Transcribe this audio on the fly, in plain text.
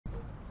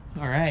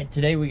All right,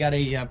 today we got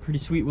a pretty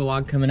sweet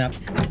vlog coming up.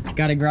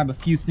 Got to grab a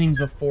few things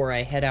before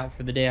I head out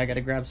for the day. I got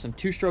to grab some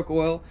two-stroke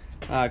oil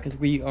because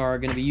we are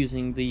going to be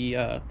using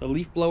the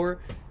leaf blower,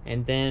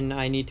 and then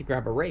I need to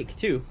grab a rake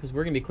too because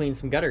we're going to be cleaning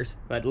some gutters.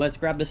 But let's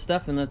grab this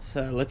stuff and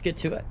let's get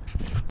to it.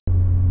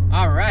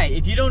 All right,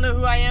 if you don't know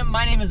who I am,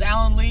 my name is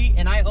Alan Lee,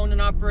 and I own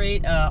and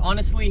operate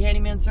Honestly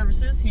Handyman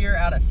Services here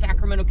out of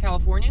Sacramento,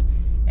 California.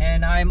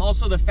 And I'm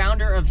also the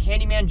founder of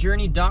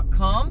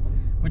handymanjourney.com,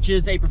 which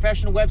is a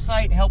professional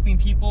website helping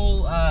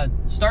people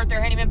start their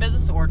handyman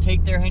business or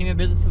take their handyman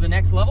business to the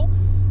next level.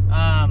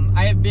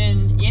 I have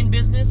been in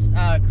business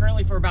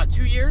currently for about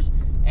 2 years,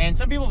 and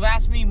some people have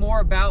asked me more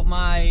about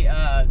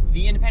my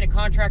the independent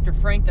contractor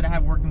Frank that I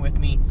have working with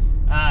me.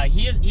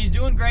 He's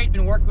doing great.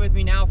 Been working with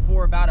me now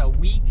for about a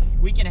week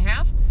and a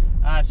half.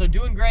 So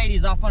doing great.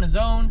 He's off on his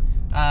own,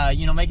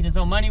 you know, making his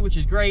own money, which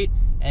is great.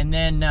 And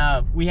then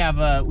we have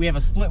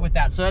a split with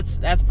that, so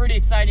that's pretty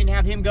exciting to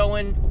have him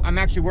going. I'm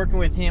actually working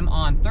with him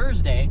on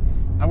Thursday.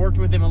 I worked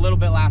with him a little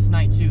bit last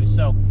night too.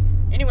 So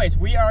anyways,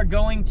 we are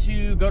going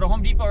to go to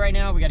Home Depot right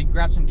now. We got to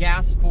grab some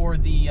gas for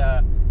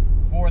the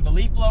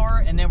leaf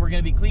blower, and then we're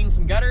going to be cleaning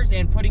some gutters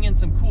and putting in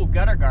some cool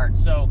gutter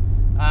guards. So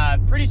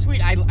pretty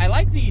sweet. I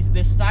like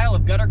this style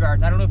of gutter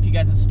guards. I don't know if you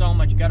guys install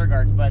much gutter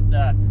guards, but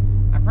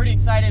I'm pretty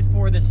excited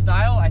for this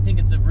style. I think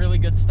it's a really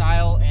good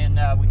style, and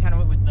we kind of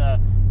went with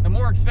the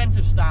more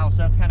expensive style, so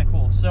that's kind of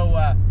cool. So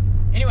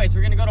anyways,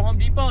 we're gonna go to Home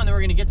Depot and then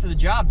we're gonna get to the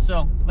job.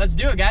 So let's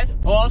do it, guys.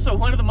 Well, also,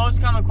 one of the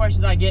most common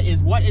questions I get is,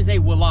 what is a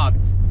WLOG?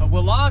 A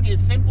WLOG is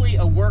simply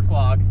a work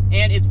log,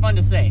 and it's fun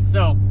to say.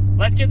 So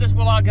let's get this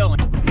WLOG going.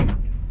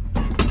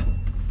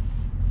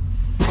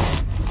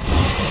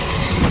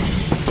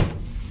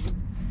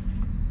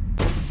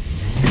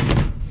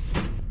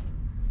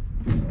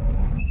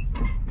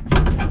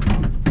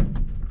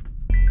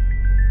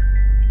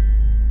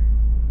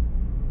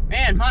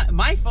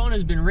 My phone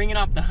has been ringing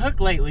off the hook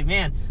lately,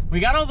 man. We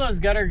got all those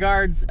gutter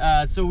guards,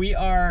 and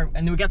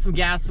then we got some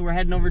gas, so we're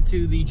heading over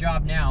to the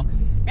job now.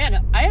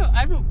 Man,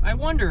 I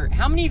wonder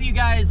how many of you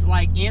guys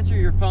like answer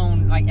your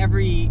phone like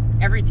every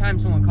time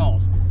someone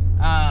calls.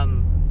 I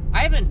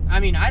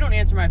don't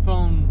answer my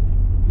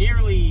phone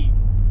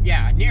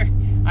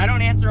I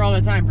don't answer all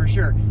the time for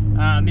sure.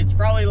 It's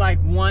probably like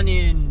 1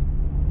 in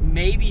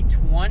maybe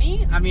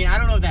 20. I mean, I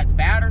don't know if that's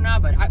bad or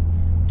not, but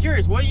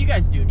curious, what do you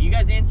guys do? Do you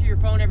guys answer your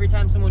phone every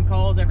time someone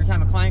calls, every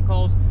time a client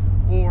calls?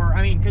 Or,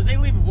 I mean, because they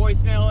leave a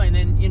voicemail, and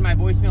then in my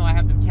voicemail I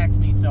have them text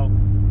me. So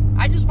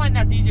I just find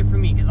that's easier for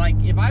me, because like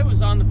if I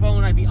was on the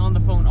phone, I'd be on the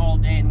phone all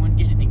day and wouldn't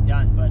get anything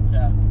done.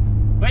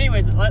 But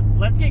anyways,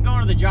 let's get going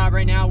to the job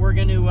right now. We're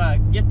going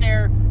to get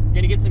there,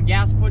 going to get some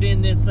gas put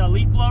in this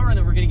leaf blower, and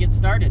then we're going to get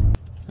started.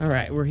 All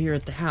right, we're here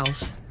at the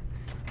house.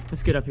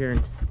 Let's get up here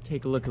and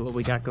take a look at what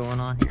we got going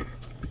on here.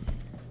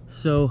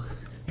 So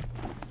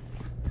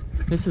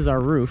this is our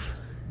roof.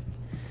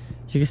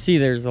 As you can see,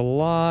 there's a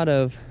lot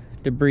of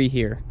debris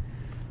here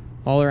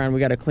all around.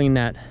 We got to clean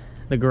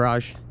the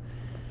garage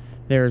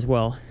there as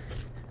well.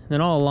 And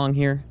then all along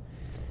here,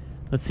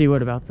 let's see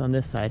what about's on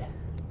this side.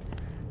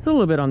 It's a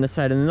little bit on this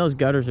side, and then those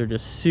gutters are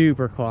just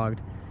super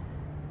clogged.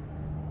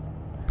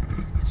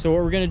 So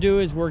what we're going to do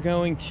is we're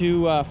going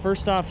to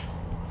first off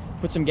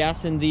put some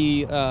gas in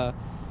the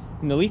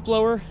leaf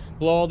blower,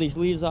 blow all these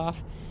leaves off,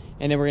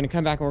 and then we're going to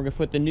come back and we're going to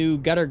put the new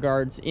gutter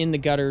guards in the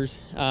gutters.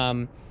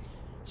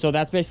 So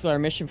that's basically our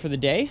mission for the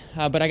day.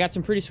 But I got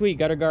some pretty sweet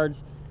gutter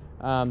guards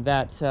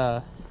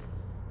that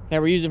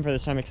we're using for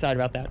this. So I'm excited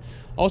about that.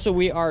 Also,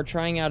 we are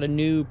trying out a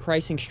new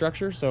pricing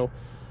structure, so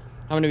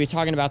I'm going to be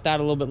talking about that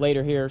a little bit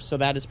later here. So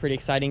that is pretty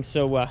exciting.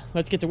 So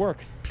let's get to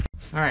work.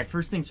 All right,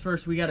 first things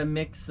first, we got to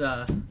mix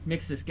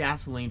this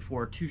gasoline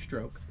for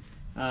two-stroke.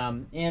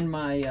 And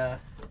my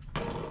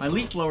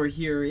leaf blower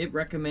here, it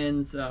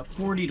recommends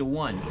 40 to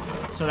 1.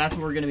 So that's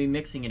what we're going to be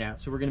mixing it at.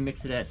 So we're going to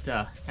mix it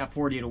at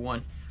 40 to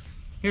 1.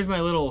 Here's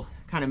my little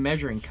kind of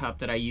measuring cup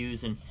that I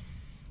use, and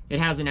it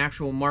has an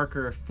actual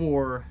marker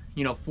for,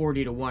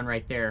 40 to 1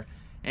 right there.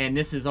 And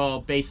this is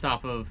all based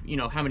off of,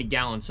 how many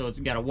gallons. So it's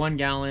got a 1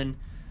 gallon,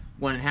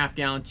 1.5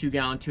 gallon, 2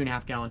 gallon,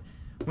 2.5 gallon.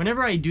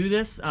 Whenever I do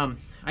this,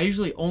 I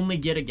usually only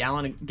get a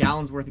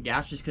gallon's worth of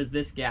gas, just because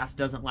this gas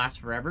doesn't last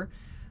forever.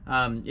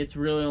 It's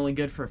really only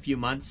good for a few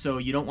months, so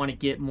you don't want to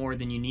get more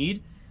than you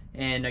need.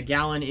 And a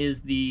gallon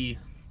is the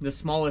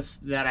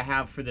smallest that I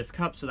have for this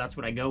cup, so that's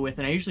what I go with.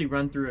 And I usually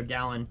run through a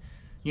gallon,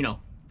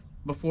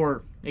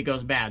 before it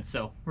goes bad.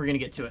 So we're gonna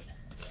get to it.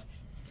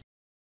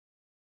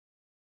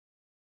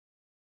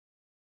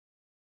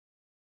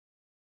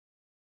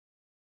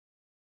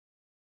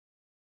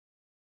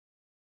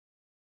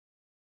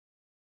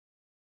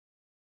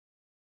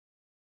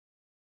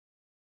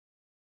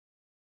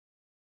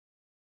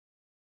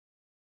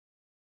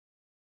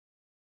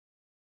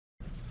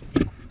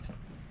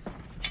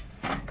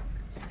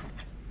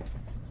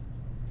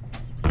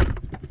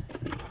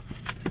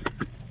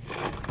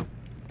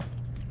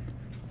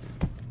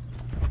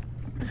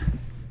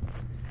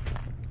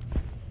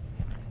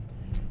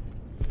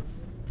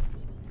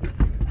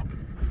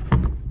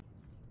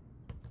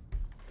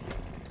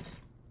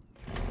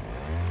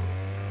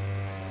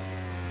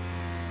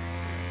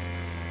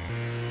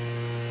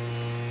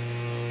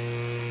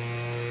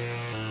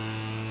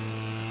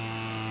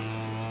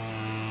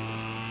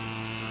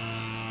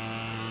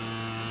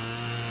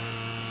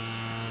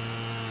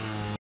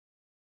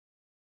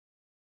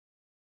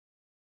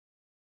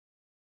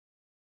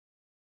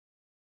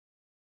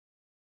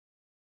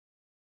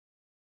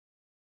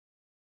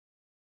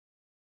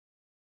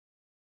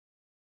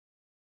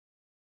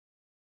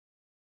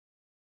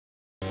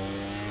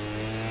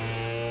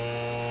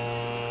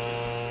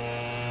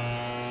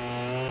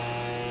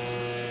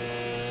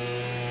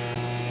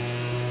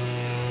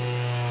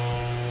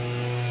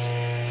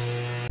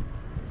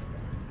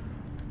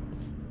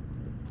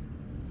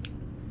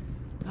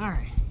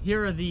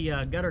 here are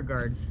the gutter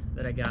guards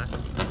that I got.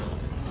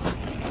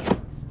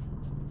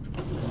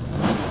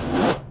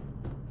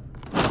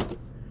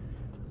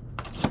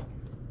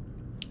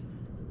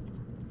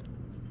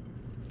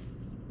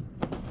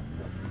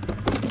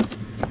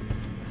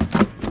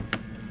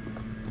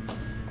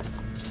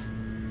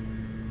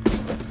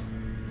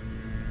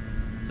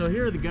 So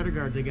here are the gutter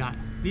guards I got.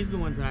 These are the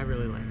ones that I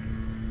really like.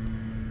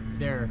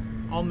 They're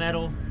all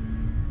metal.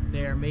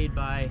 They're made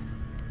by,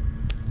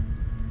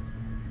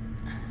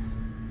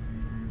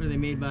 what are they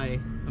made by?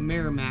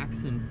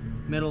 Amerimax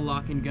and metal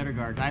lock-in gutter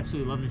guards. I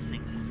absolutely love these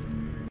things.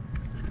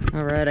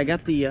 All right, I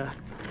got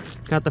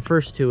the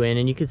first two in,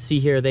 and you can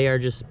see here they are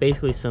just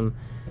basically some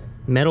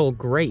metal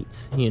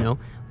grates. You know,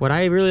 what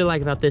I really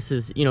like about this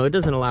is, you know, it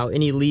doesn't allow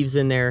any leaves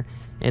in there,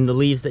 and the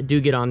leaves that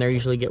do get on there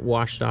usually get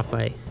washed off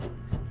by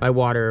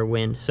water or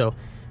wind. So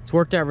it's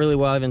worked out really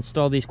well. I've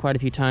installed these quite a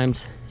few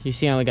times. You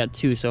see I only got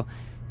two, so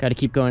got to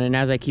keep going. And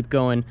as I keep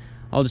going,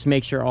 I'll just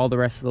make sure all the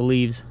rest of the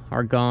leaves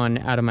are gone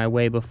out of my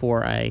way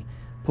before I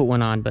put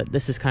one on. But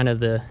this is kind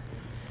of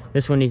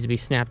this one needs to be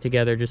snapped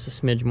together just a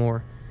smidge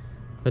more.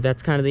 But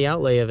that's kind of the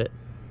outlay of it.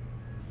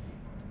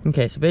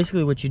 Okay, so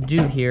basically what you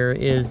do here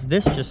is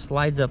this just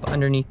slides up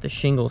underneath the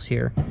shingles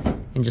here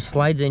and just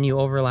slides in. You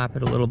overlap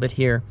it a little bit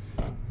here,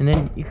 and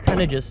then you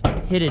kind of just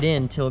hit it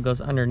in till it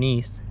goes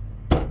underneath.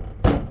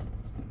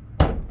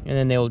 And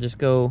then they will just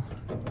go,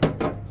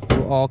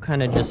 all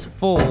kind of just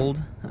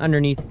fold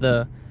underneath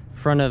the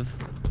front of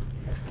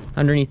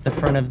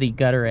the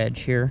gutter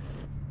edge here.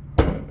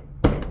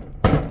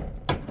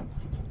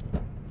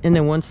 And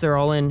then once they're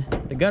all in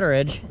the gutter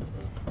edge,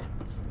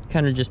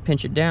 kind of just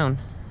pinch it down,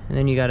 and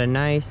then you got a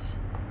nice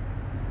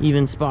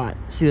even spot.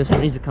 See, this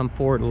one needs to come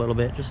forward a little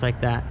bit, just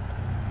like that.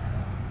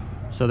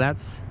 So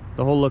that's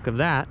the whole look of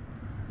that.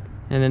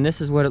 And then this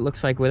is what it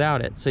looks like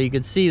without it. So you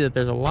can see that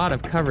there's a lot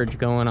of coverage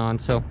going on.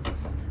 So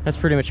that's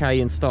pretty much how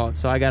you install it.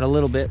 So I got a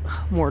little bit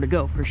more to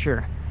go for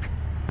sure.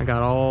 I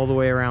got all the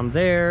way around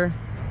there,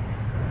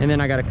 and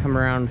then I got to come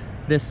around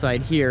this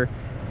side here,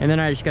 and then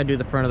I just got to do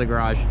the front of the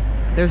garage.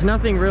 There's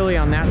nothing really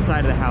on that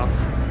side of the house,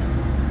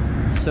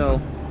 so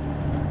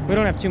we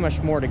don't have too much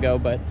more to go,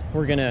 but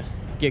we're gonna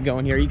get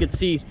going here. You can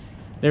see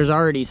there's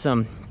already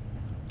some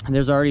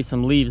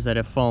leaves that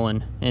have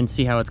fallen, and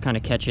see how it's kind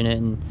of catching it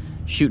and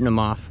shooting them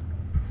off.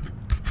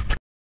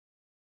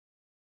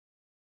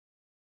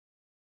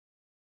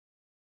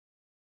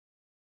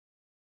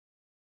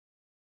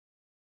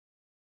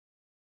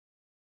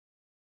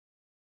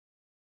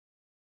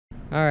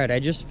 All right, I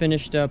just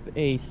finished up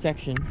a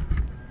section.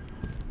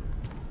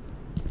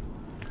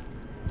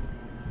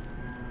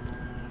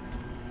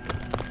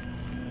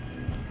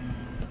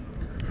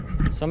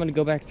 So I'm gonna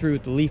go back through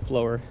with the leaf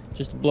blower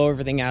just to blow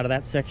everything out of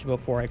that section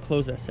before I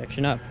close that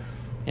section up.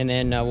 And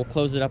then we'll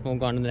close it up and we'll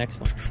go on to the next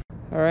one.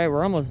 All right,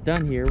 we're almost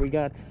done here. We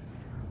got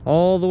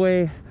all the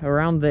way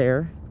around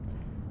there,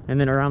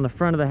 and then around the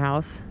front of the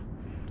house,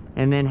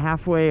 and then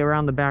halfway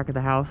around the back of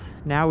the house.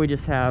 Now we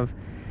just have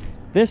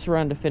this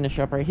run to finish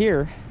up right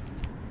here.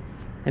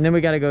 And then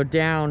we got to go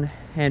down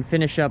and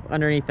finish up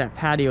underneath that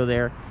patio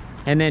there,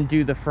 and then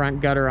do the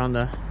front gutter on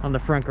the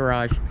front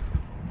garage.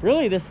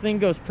 Really, this thing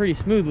goes pretty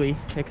smoothly,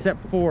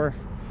 except for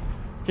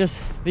just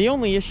the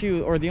only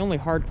issue, or the only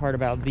hard part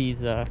about these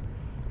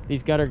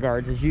gutter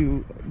guards is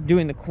you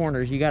doing the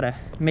corners. You got to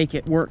make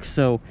it work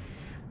so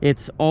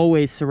it's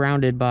always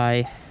surrounded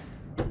by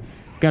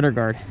gutter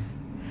guard.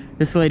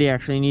 This lady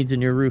actually needs a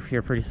new roof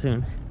here pretty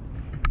soon.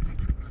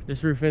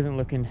 This roof isn't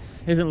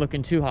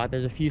looking too hot.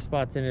 There's a few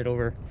spots in it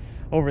over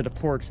the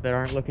porch that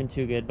aren't looking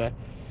too good, but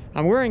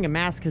I'm wearing a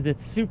mask because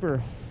it's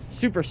super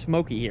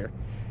smoky here.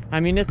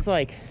 I mean, it's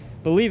like,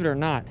 believe it or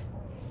not,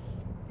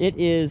 it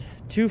is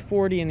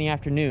 2:40 in the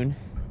afternoon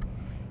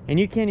and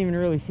you can't even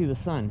really see the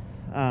sun.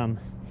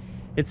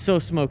 It's so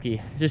smoky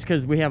just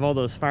because we have all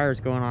those fires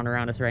going on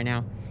around us right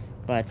now,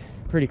 but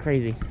pretty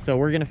crazy. So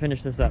we're gonna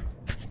finish this up.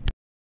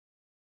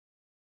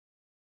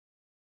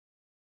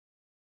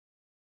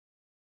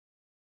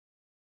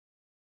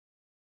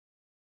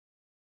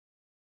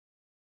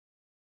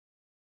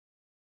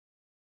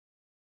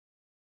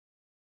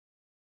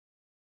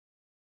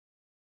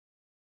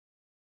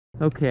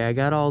 Okay, I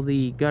got all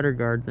the gutter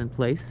guards in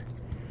place.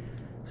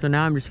 So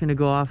now I'm just gonna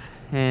go off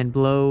and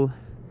blow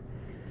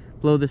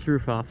this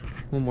roof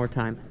off one more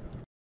time.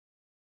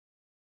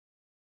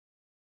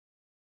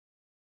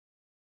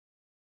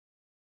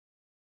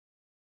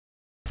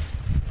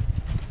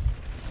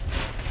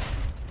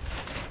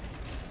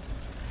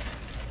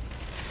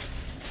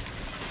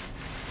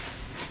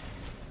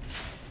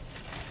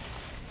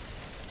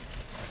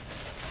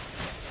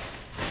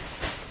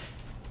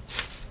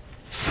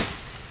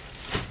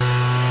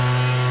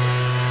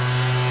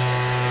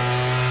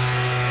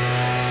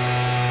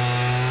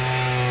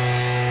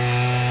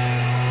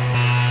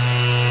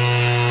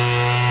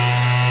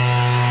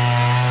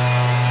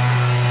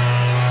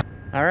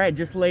 Alright,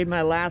 just laid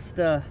my last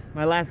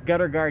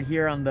gutter guard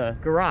here on the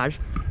garage.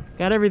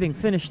 Got everything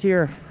finished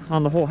here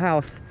on the whole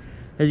house.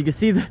 As you can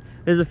see,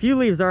 there's a few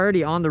leaves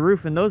already on the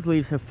roof, and those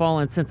leaves have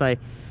fallen since I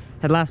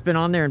had last been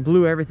on there and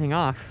blew everything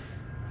off.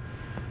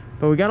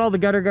 But we got all the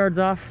gutter guards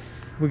off.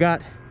 We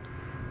got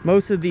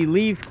most of the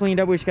leaves cleaned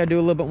up. We just got to do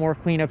a little bit more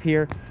cleanup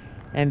here.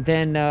 And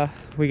then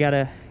we got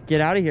to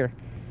get out of here.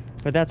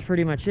 But that's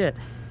pretty much it.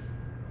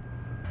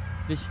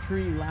 This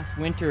tree last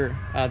winter,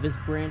 this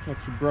branch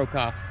actually broke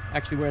off.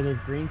 Actually where there's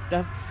green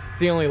stuff, it's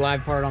the only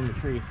live part on the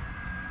tree.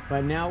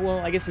 But now, well,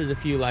 I guess there's a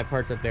few live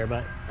parts up there,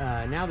 but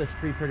now this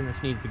tree pretty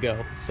much needs to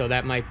go. So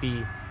that might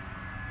be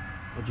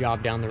a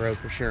job down the road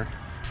for sure.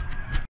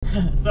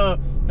 So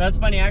that's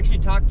funny. I actually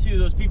talked to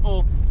those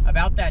people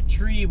about that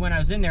tree when I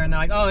was in there, and they're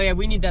like, oh yeah,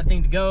 we need that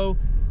thing to go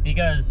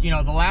because, you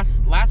know, the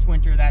last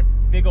winter that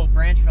big old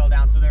branch fell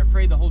down, so they're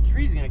afraid the whole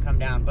tree's gonna come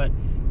down. But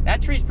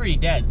that tree's pretty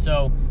dead.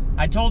 So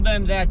I told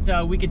them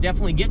that we could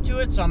definitely get to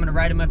it, so I'm gonna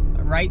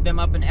write them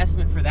up an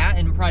estimate for that,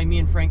 and probably me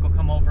and Frank will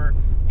come over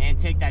and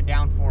take that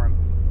down for them.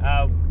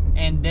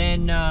 And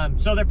then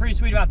so they're pretty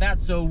sweet about that.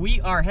 So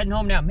we are heading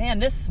home now. Man,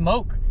 this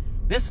smoke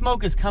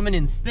is coming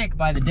in thick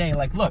by the day.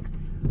 Like, look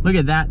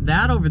at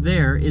that over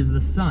there is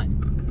the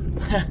sun.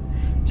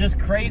 Just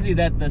crazy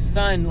that the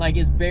sun like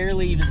is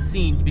barely even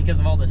seen because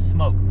of all this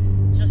smoke.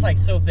 It's just like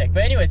so thick.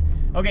 But anyways,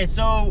 okay,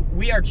 so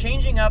we are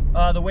changing up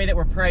the way that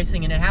we're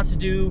pricing, and it has to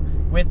do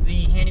with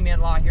the handyman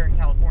law here in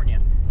California.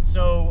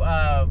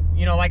 So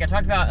you know, like I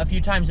talked about a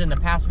few times in the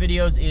past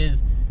videos,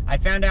 is I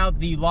found out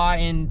the law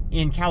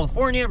in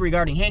California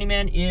regarding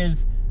handyman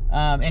is,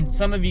 and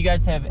some of you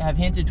guys have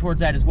hinted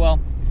towards that as well,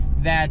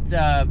 that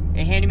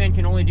a handyman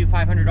can only do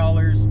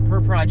 $500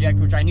 per project,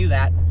 which I knew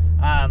that.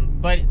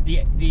 But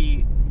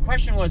the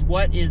question was,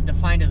 what is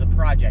defined as a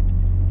project?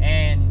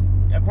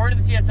 And according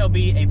to the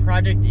CSLB, a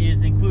project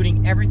is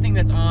including everything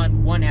that's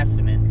on one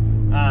estimate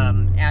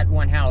at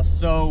one house.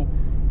 So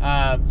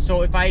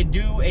so if I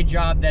do a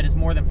job that is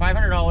more than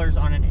 $500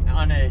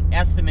 on an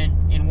estimate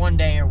in one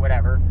day or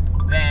whatever,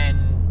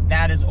 then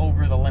that is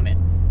over the limit.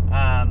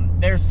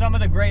 There's some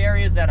of the gray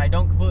areas that I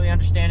don't completely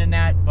understand in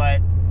that,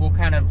 but we'll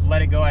kind of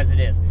let it go as it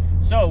is.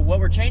 So what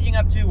we're changing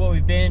up to, what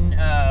we've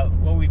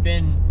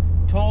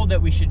been told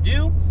that we should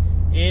do,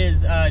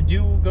 is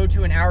go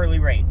to an hourly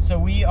rate. So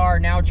we are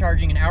now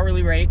charging an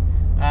hourly rate,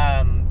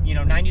 you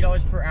know,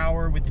 $90 per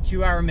hour with the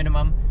 2-hour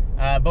minimum.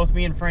 Both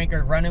me and Frank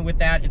are running with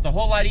that. It's a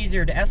whole lot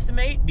easier to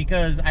estimate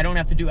because I don't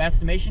have to do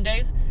estimation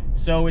days,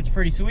 so it's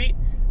pretty sweet.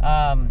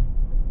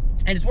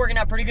 And it's working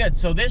out pretty good.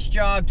 So this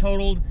job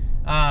totaled,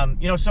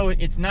 you know, so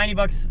it's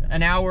 $90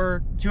 an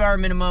hour, 2-hour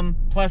minimum,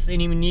 plus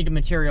any needed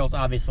materials,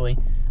 obviously.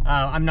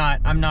 I'm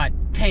not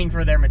paying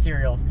for their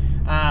materials.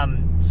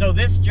 So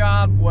this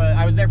job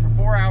I was there for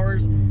 4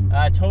 hours.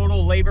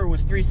 Total labor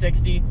was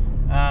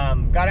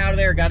 $360. Got out of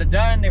there, got it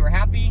done. They were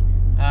happy.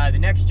 The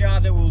next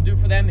job that we'll do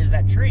for them is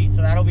that tree.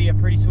 So that'll be a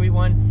pretty sweet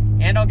one.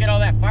 And I'll get all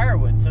that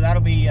firewood. So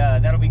that'll be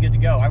good to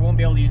go. I won't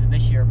be able to use it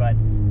this year, but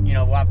you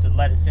know, we'll have to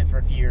let it sit for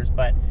a few years.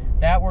 But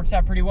that works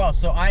out pretty well.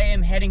 So I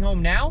am heading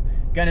home now.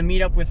 Gonna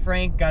meet up with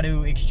Frank. Got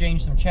to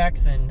exchange some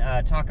checks and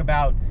talk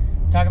about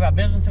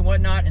business and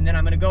whatnot. And then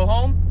I'm gonna go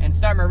home and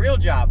start my real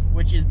job,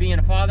 which is being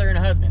a father and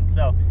a husband.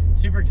 So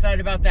super excited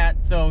about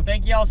that. So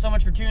thank you all so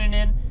much for tuning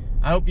in.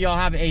 I hope you all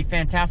have a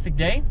fantastic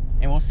day,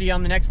 and we'll see you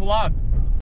on the next vlog.